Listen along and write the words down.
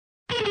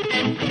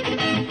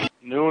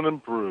and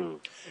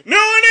improved. New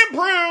and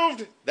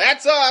improved!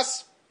 That's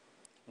us!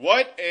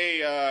 What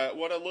a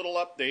little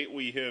update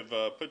we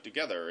have put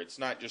together. It's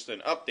not just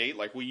an update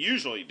like we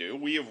usually do.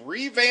 We have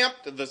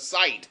revamped the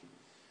site.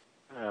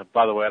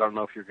 By the way, I don't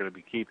know if you're going to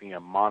be keeping a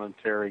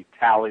monetary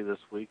tally this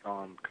week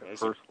on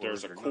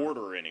There's a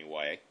quarter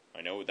anyway.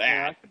 I know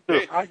that.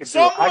 Yeah, I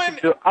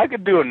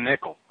could do a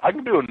nickel. I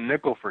could do a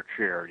nickel for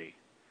charity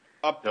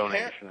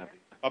donation.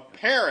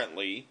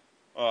 Apparently,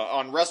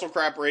 on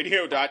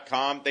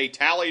WrestleCrapRadio.com, they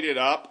tallied it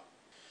up.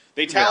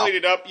 They tallied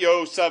it up,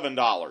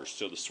 $7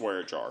 to the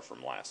swear jar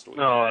from last week.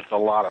 No, that's a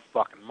lot of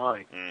fucking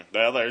money.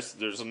 Well,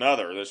 there's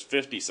another. There's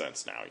 50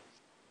 cents now.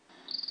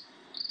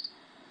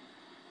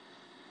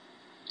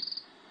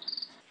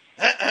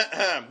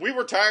 We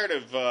were tired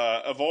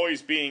of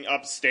always being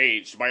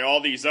upstaged by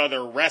all these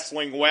other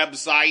wrestling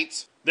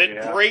websites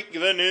that break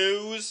the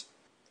news.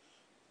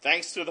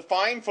 Thanks to the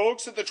fine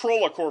folks at the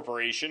Trolla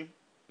Corporation.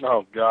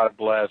 Oh, God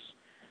bless.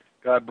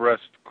 God bless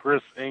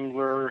Chris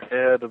Engler,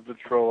 head of the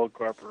Trolla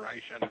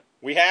Corporation.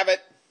 We have it.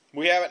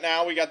 We have it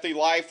now. We got the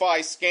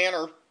Li-Fi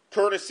scanner,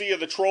 courtesy of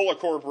the Trolla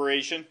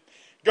Corporation.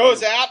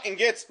 Goes out and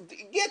gets...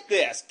 Get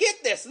this.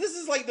 This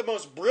is like the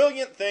most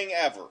brilliant thing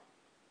ever.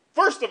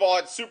 First of all,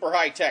 it's super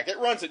high-tech. It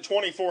runs at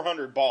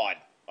 2400 baud.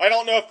 I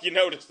don't know if you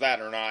noticed that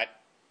or not.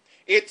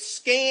 It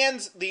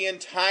scans the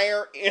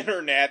entire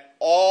internet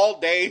all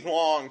day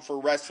long for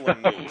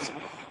wrestling news.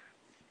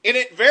 And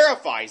it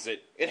verifies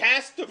it. It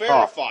has to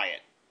verify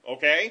it,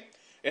 okay?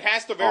 It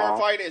has to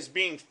verify it as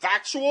being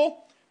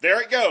factual. There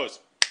it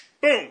goes.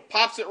 Boom.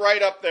 Pops it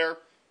right up there.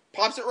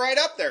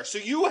 So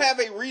you have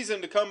a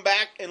reason to come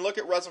back and look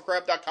at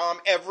WrestleCrap.com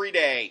every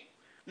day.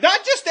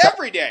 Not just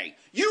every day.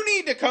 You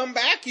need to come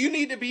back. You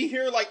need to be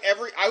here like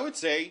every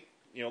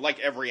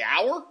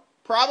hour,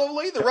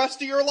 probably, the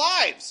rest of your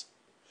lives.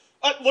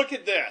 Look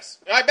at this.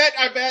 I bet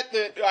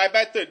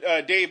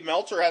that Dave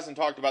Meltzer hasn't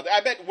talked about that. I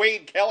bet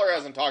Wade Keller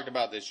hasn't talked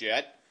about this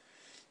yet.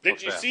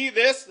 Did you see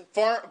this?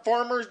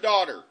 Farmer's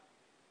daughter.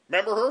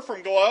 Remember her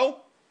from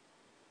Glow?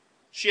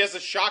 She has a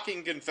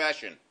shocking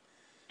confession.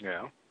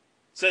 Yeah.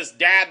 Says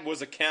dad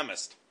was a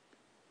chemist.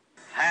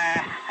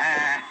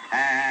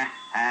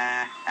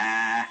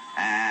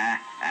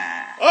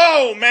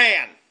 Oh,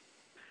 man.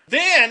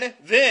 Then,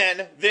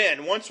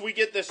 once we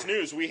get this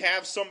news, we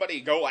have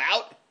somebody go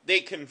out, they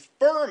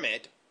confirm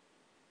it,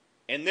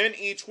 and then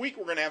each week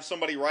we're going to have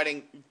somebody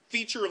writing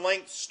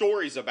feature-length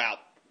stories about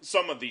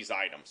some of these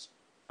items.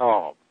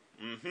 Oh.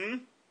 Mm-hmm.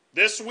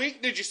 This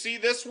week, did you see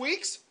this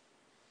week's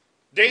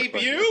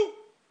debut?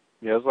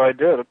 Yes, I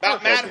did.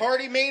 About Matt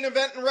Hardy main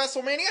event in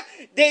WrestleMania?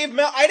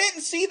 I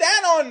didn't see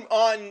that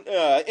on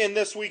in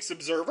this week's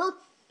Observer.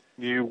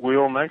 You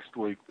will next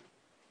week.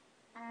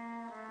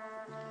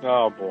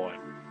 Oh, boy.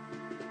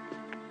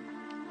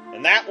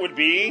 And that would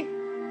be,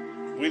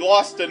 we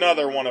lost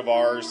another one of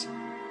ours.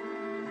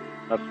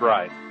 That's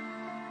right.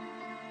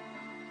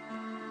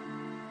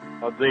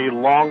 The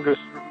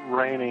longest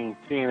reigning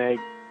TNA...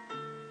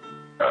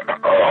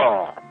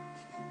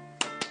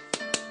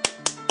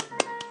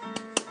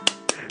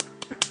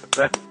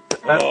 That's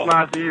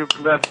not you.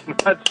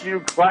 That's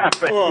you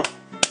clapping.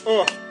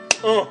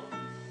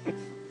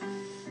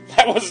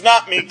 That was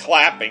not me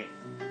clapping.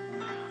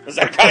 It was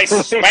that guy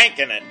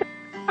spanking it.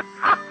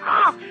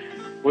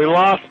 We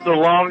lost the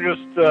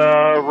longest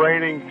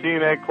reigning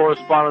TNA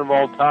correspondent of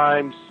all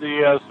time,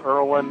 C.S.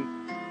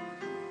 Irwin.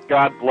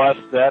 God bless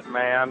that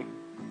man.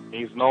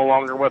 He's no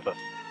longer with us.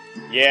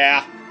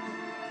 Yeah.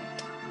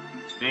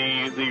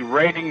 The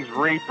ratings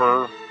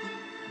reaper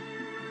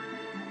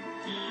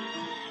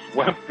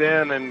swept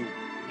in and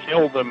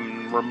killed him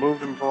and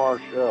removed him from our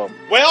show.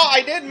 Well,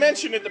 I did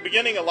mention at the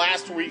beginning of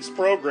last week's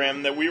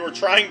program that we were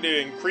trying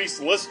to increase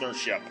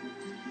listenership.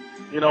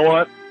 You know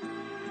what?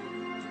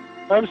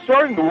 I'm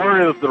starting to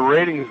worry that the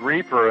ratings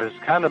reaper has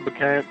kind of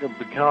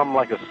become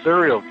like a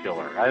serial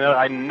killer.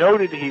 I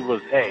noted he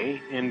was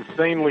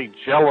insanely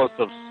jealous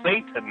of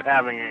Satan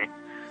having a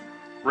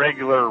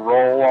regular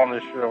role on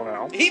this show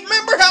now.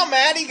 Remember how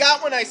mad he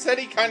got when I said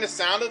he kind of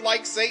sounded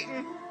like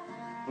Satan?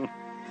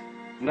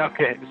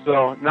 Okay,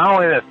 so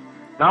not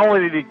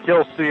only did he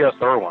kill C.S.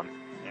 Irwin,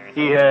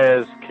 he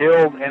has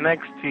killed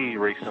NXT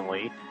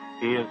recently.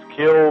 He has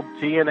killed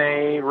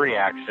TNA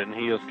Reaction.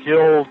 He has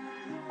killed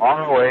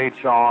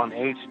ROH on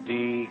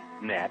HD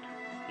Net.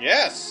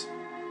 Yes.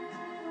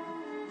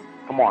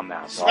 Come on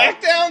now, dog.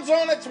 SmackDown's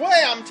on its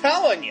way, I'm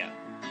telling you.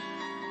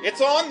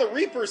 It's on the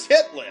Reaper's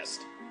hit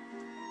list.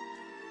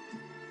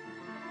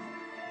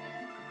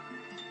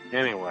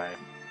 Anyway,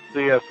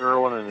 C.S.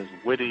 Irwin and his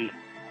witty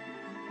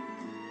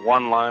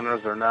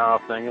one-liners are now a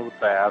thing of the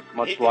past,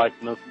 much like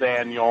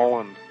Nathaniel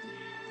and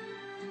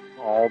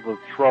all the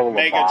Troller.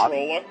 Mega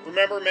Troller.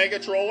 Remember Mega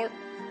Troller?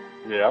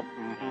 Yep.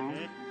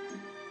 Mm-hmm.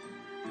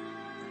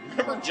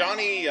 Remember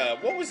Johnny,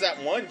 what was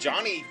that one?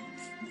 Johnny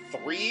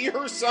 3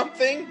 or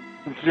something?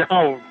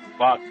 Oh,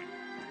 fuck.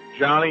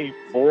 Johnny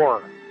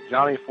 4.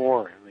 Johnny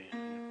 4.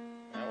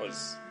 That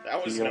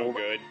was no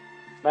good.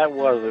 That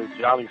was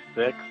Johnny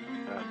 6.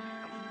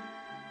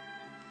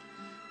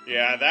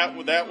 Yeah, that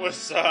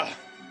was,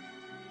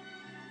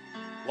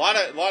 Lot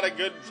of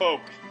good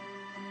folk.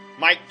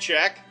 Mike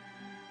Check,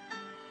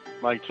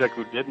 Mike Check,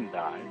 who didn't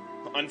die.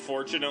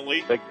 unfortunately.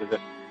 A Peter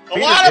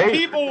lot of Gates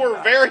people didn't were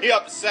die. very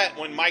upset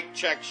when Mike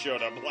Check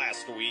showed up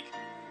last week.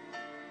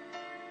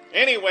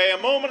 Anyway,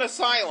 a moment of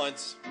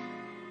silence.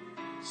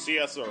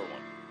 C.S. Irwin.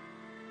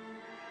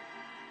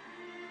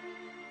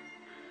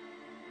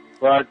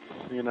 But,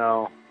 you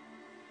know,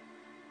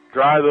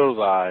 dry those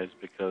eyes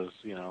because,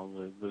 you know,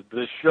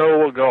 the show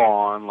will go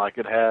on like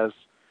it has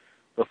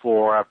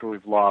before after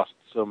we've lost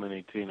so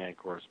many TNA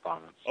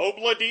correspondents.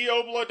 Obla-dee,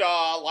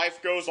 obla-da,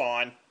 life goes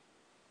on.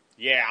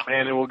 Yeah.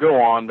 And it will go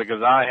on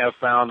because I have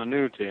found a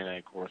new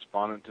TNA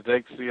correspondent to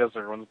take C.S.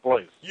 Irwin's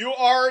place. You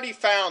already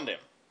found him.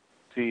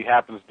 He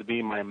happens to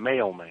be my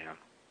mailman.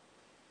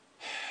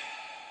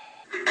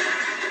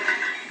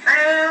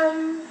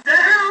 Down.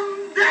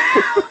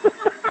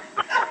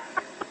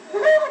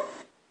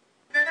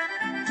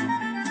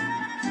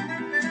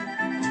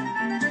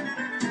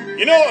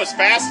 You know what was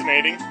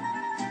fascinating?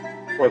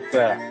 What's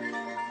that?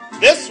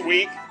 This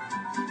week,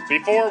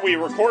 before we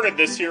recorded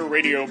this here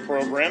radio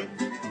program,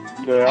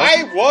 Yeah.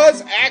 I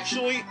was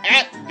actually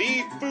at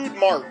the Food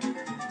Mart.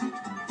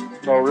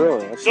 Oh,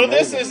 really? That's So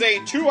this amazing. is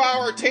a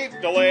 2-hour tape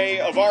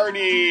delay of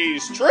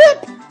RD's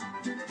trip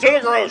to the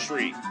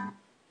grocery.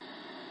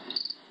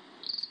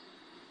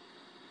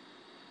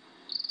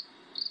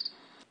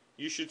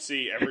 You should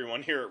see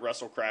everyone here at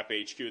WrestleCrap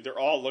HQ. They're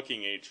all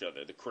looking at each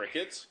other. The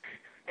Crickets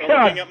are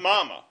God. looking at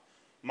Mama.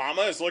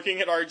 Mama is looking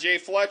at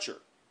RJ Fletcher.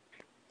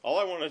 All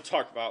I wanted to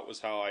talk about was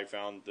how I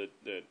found that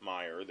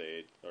Meyer,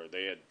 they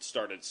had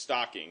started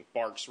stocking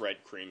Barks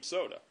Red Cream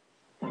Soda.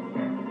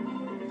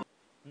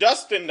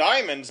 Dustin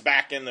Diamond's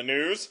back in the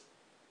news.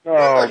 Oh,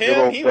 Remember good him?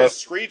 old He was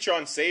Dust. Screech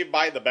on Saved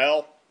by the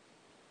Bell.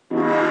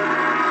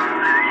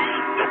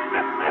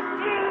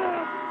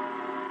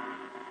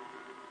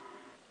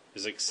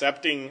 Is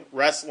accepting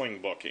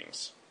wrestling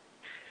bookings.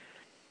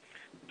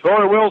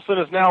 Tori Wilson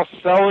is now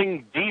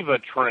selling Diva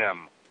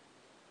Trim.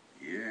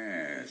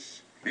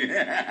 Yes. I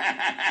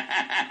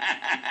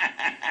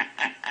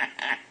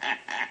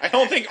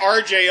don't think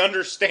RJ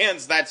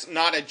understands that's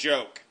not a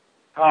joke.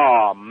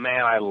 Oh,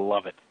 man, I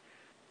love it.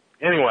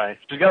 Anyway,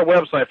 she's got a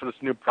website for this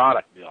new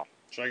product deal.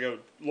 Should I go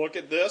look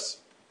at this?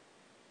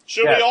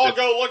 Should Yes, we all it's-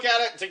 go look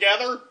at it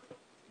together?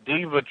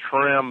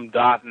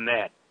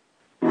 DivaTrim.net.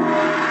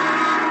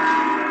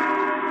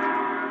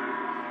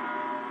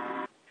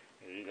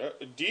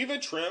 Diva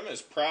Trim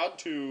is proud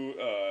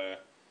to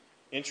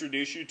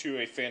introduce you to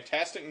a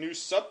fantastic new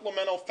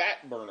supplemental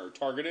fat burner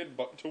targeted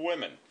to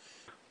women.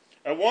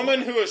 A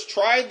woman who has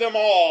tried them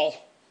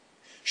all.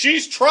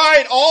 She's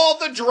tried all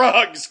the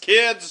drugs,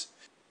 kids.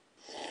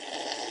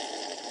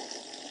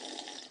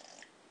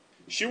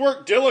 She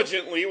worked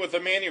diligently with the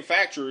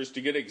manufacturers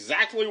to get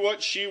exactly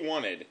what she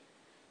wanted.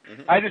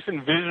 I just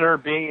envision her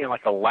being in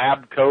like a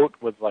lab coat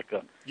with like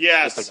a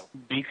Yes. with,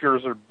 like,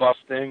 beakers are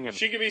busting and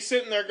She could be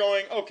sitting there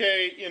going,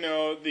 okay, you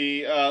know,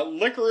 the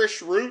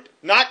licorice root,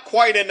 not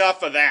quite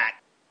enough of that.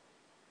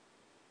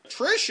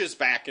 Trish is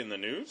back in the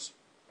news.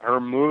 her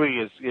movie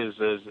is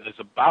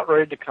about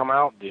ready to come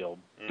out. Deal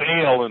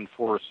Bail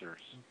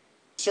Enforcers.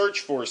 Search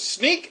for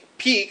sneak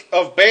peek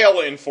of bail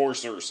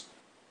enforcers.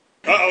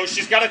 Uh-oh,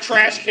 she's got a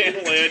trash can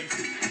lid.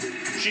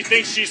 She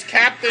thinks she's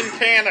Captain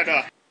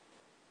Canada.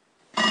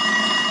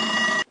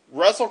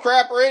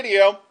 WrestleCrap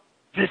Radio.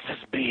 This is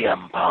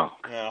BM Punk.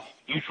 Yeah.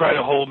 You try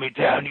to hold me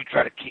down. You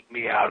try to kick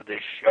me out of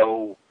this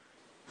show.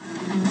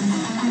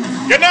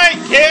 Good night,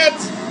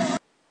 kids!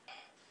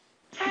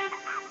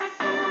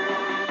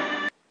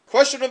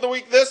 Question of the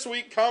week this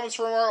week comes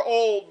from our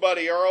old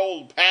buddy, our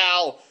old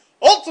pal,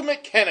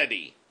 Ultimate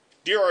Kennedy.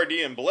 Dear RD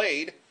and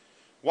Blade,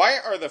 why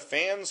are the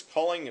fans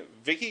calling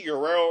Vicky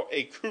Guerrero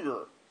a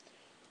cougar?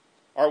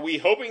 Are we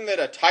hoping that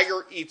a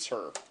tiger eats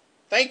her?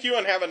 Thank you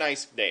and have a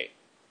nice day.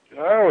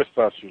 I always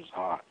thought she was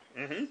hot.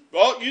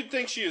 Well, you'd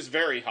think she is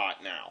very hot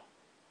now.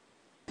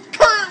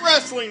 Current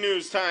wrestling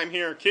news time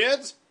here,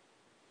 kids.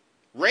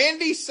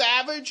 Randy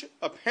Savage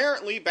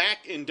apparently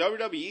back in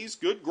WWE's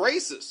good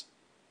graces.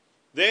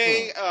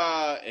 He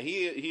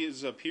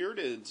has appeared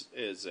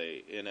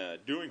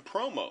doing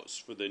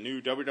promos for the new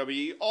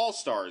WWE All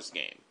Stars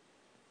game.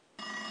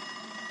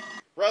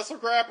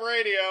 WrestleCrap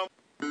Radio.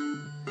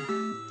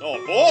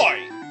 Oh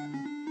boy,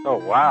 Oh,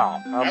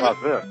 wow. How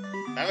about this?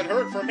 haven't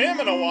heard from him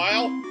in a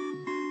while.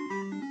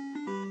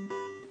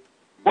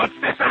 What's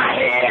this I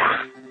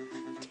hear?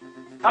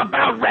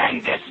 About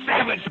Randy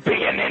Savage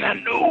being in a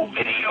new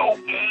video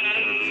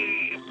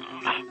game.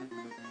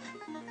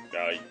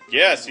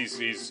 Yes,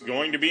 he's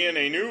going to be in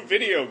a new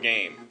video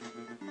game.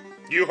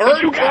 You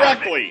heard You got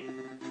correctly.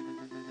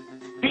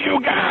 Do you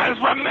guys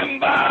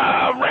remember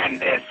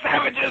Randy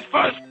Savage's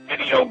first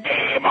video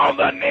game on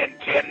the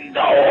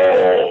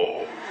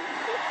Nintendo?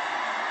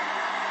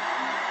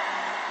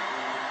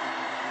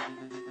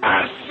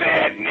 I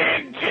said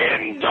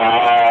Nintendo!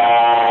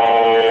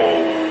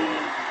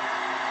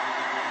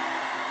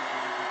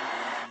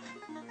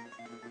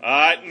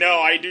 No,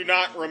 I do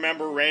not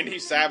remember Randy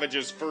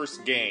Savage's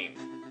first game.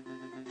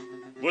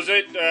 Was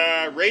it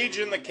Rage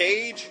in the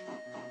Cage?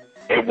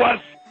 It was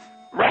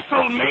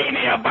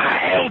WrestleMania by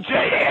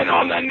LJN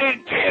on the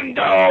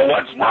Nintendo.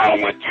 What's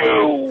wrong with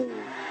you?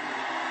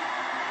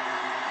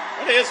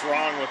 What is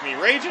wrong with me?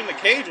 Rage in the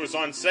Cage was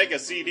on Sega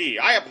CD.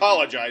 I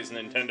apologize,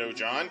 Nintendo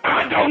John.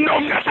 I don't know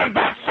nothing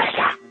about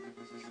Sega.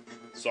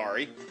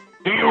 Sorry.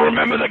 Do you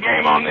remember the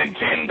game on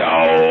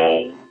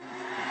Nintendo?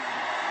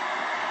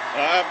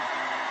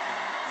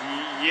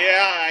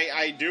 Yeah,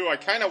 I do. I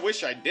kind of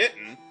wish I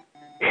didn't.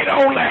 It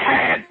only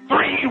had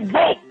 3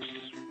 ropes.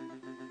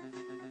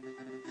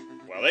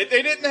 Well,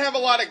 they didn't have a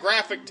lot of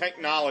graphic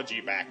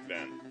technology back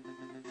then.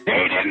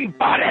 They didn't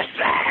body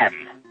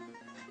slam.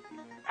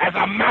 As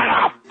a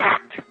matter of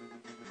fact,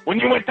 when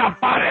you went to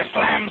body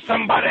slam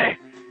somebody,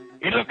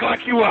 it looked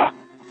like you were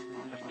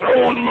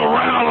throwing them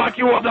around like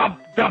you were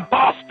the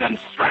Boston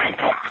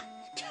Strangler.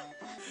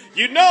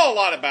 You know a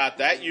lot about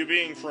that, you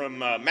being from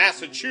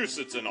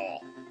Massachusetts and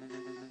all.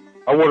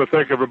 I want to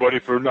thank everybody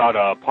for not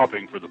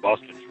popping for the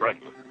Boston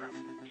Strangler.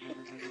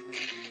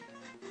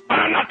 But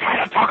I'm not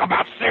trying to talk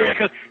about serious,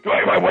 because...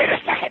 Wait a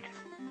second.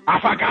 I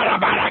forgot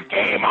about a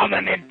game on the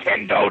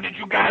Nintendo. Did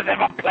you guys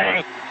ever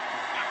play?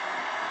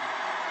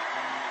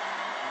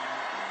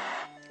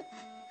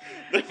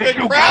 The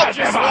crowd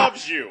just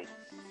loves you.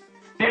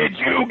 Did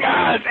you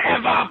guys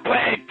ever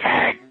play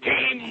Tag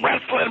Team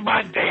Wrestling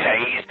by Data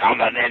East on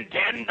the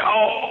Nintendo?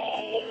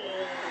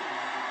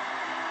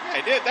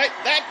 I did.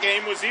 That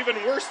game was even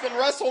worse than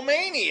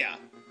WrestleMania.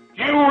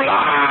 You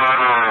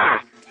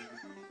lie!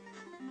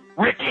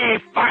 Ricky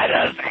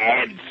Fighters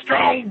and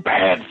Strong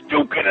Bads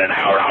duking it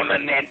out on the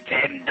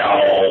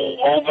Nintendo,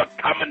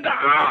 overcoming the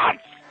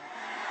odds.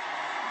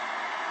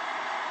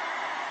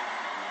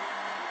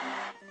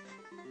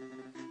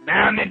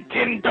 Now,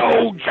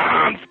 Nintendo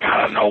John's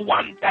gotta know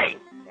one thing.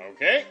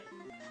 Okay.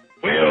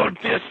 Will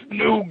this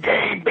new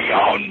game be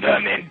on the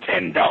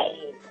Nintendo?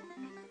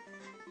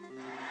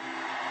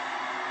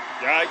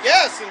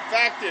 Yes, in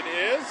fact it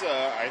is.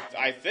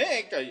 I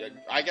think.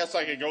 I guess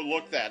I could go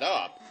look that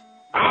up.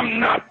 I'm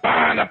not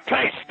buying a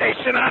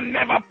PlayStation. I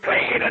never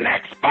played an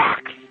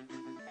Xbox.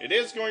 It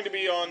is going to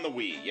be on the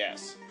Wii,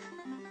 yes.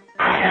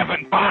 I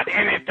haven't bought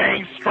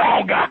anything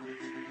stronger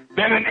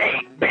than an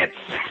 8-bit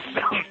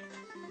system.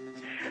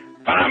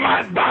 But I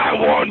might buy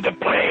one to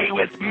play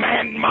with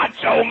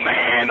Macho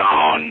Man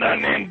on the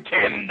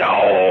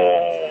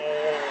Nintendo.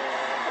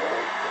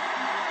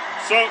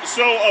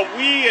 So a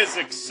Wii is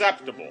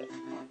acceptable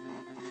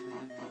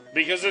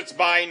because it's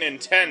by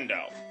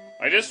Nintendo.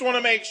 I just want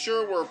to make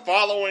sure we're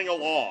following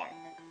along.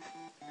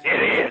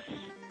 It is.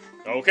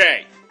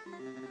 Okay.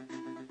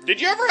 Did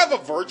you ever have a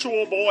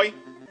Virtual Boy?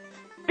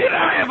 Did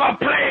I ever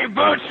play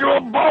Virtual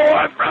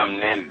Boy from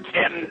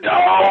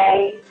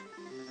Nintendo?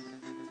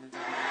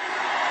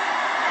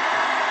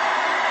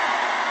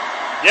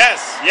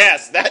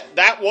 Yes,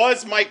 that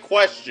was my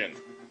question.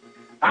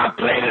 I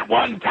played it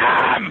one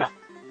time.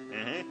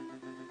 Mm-hmm.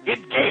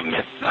 It gave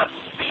me such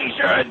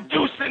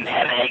seizure-inducing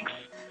headaches.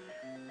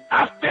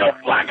 I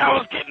felt like I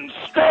was getting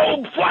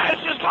strobe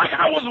flashes like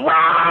I was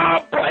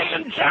Rob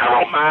playing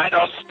Gyromite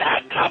or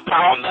stacked up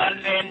on the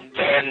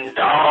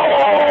Nintendo.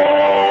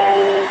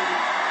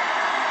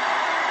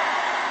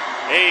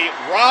 A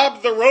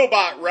Rob the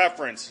Robot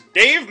reference.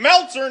 Dave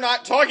Meltzer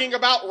not talking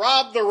about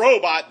Rob the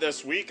Robot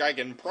this week, I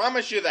can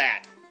promise you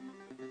that.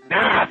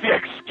 Now, if you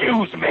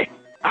excuse me,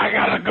 I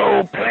gotta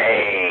go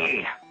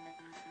play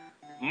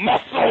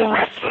muscle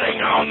wrestling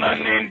on the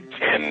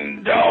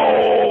Nintendo.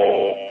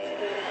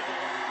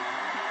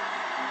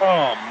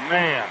 Oh,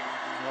 man.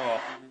 Oh.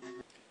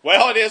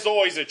 Well, it is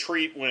always a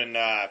treat when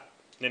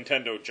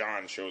Nintendo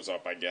John shows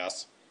up, I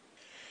guess.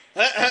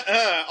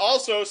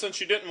 Also, since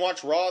you didn't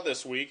watch Raw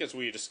this week, as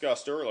we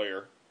discussed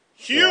earlier,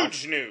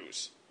 huge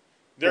news.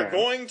 They're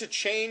going to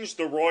change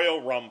the Royal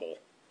Rumble.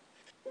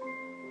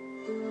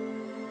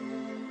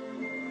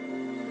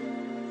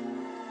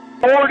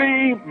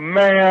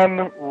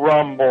 "40-man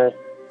Rumble.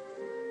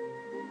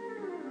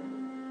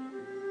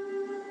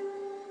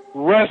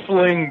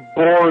 Wrestling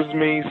bores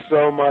me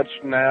so much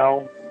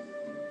now.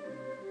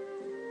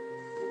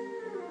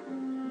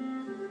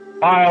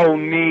 I'll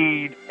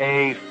need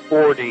a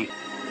 40.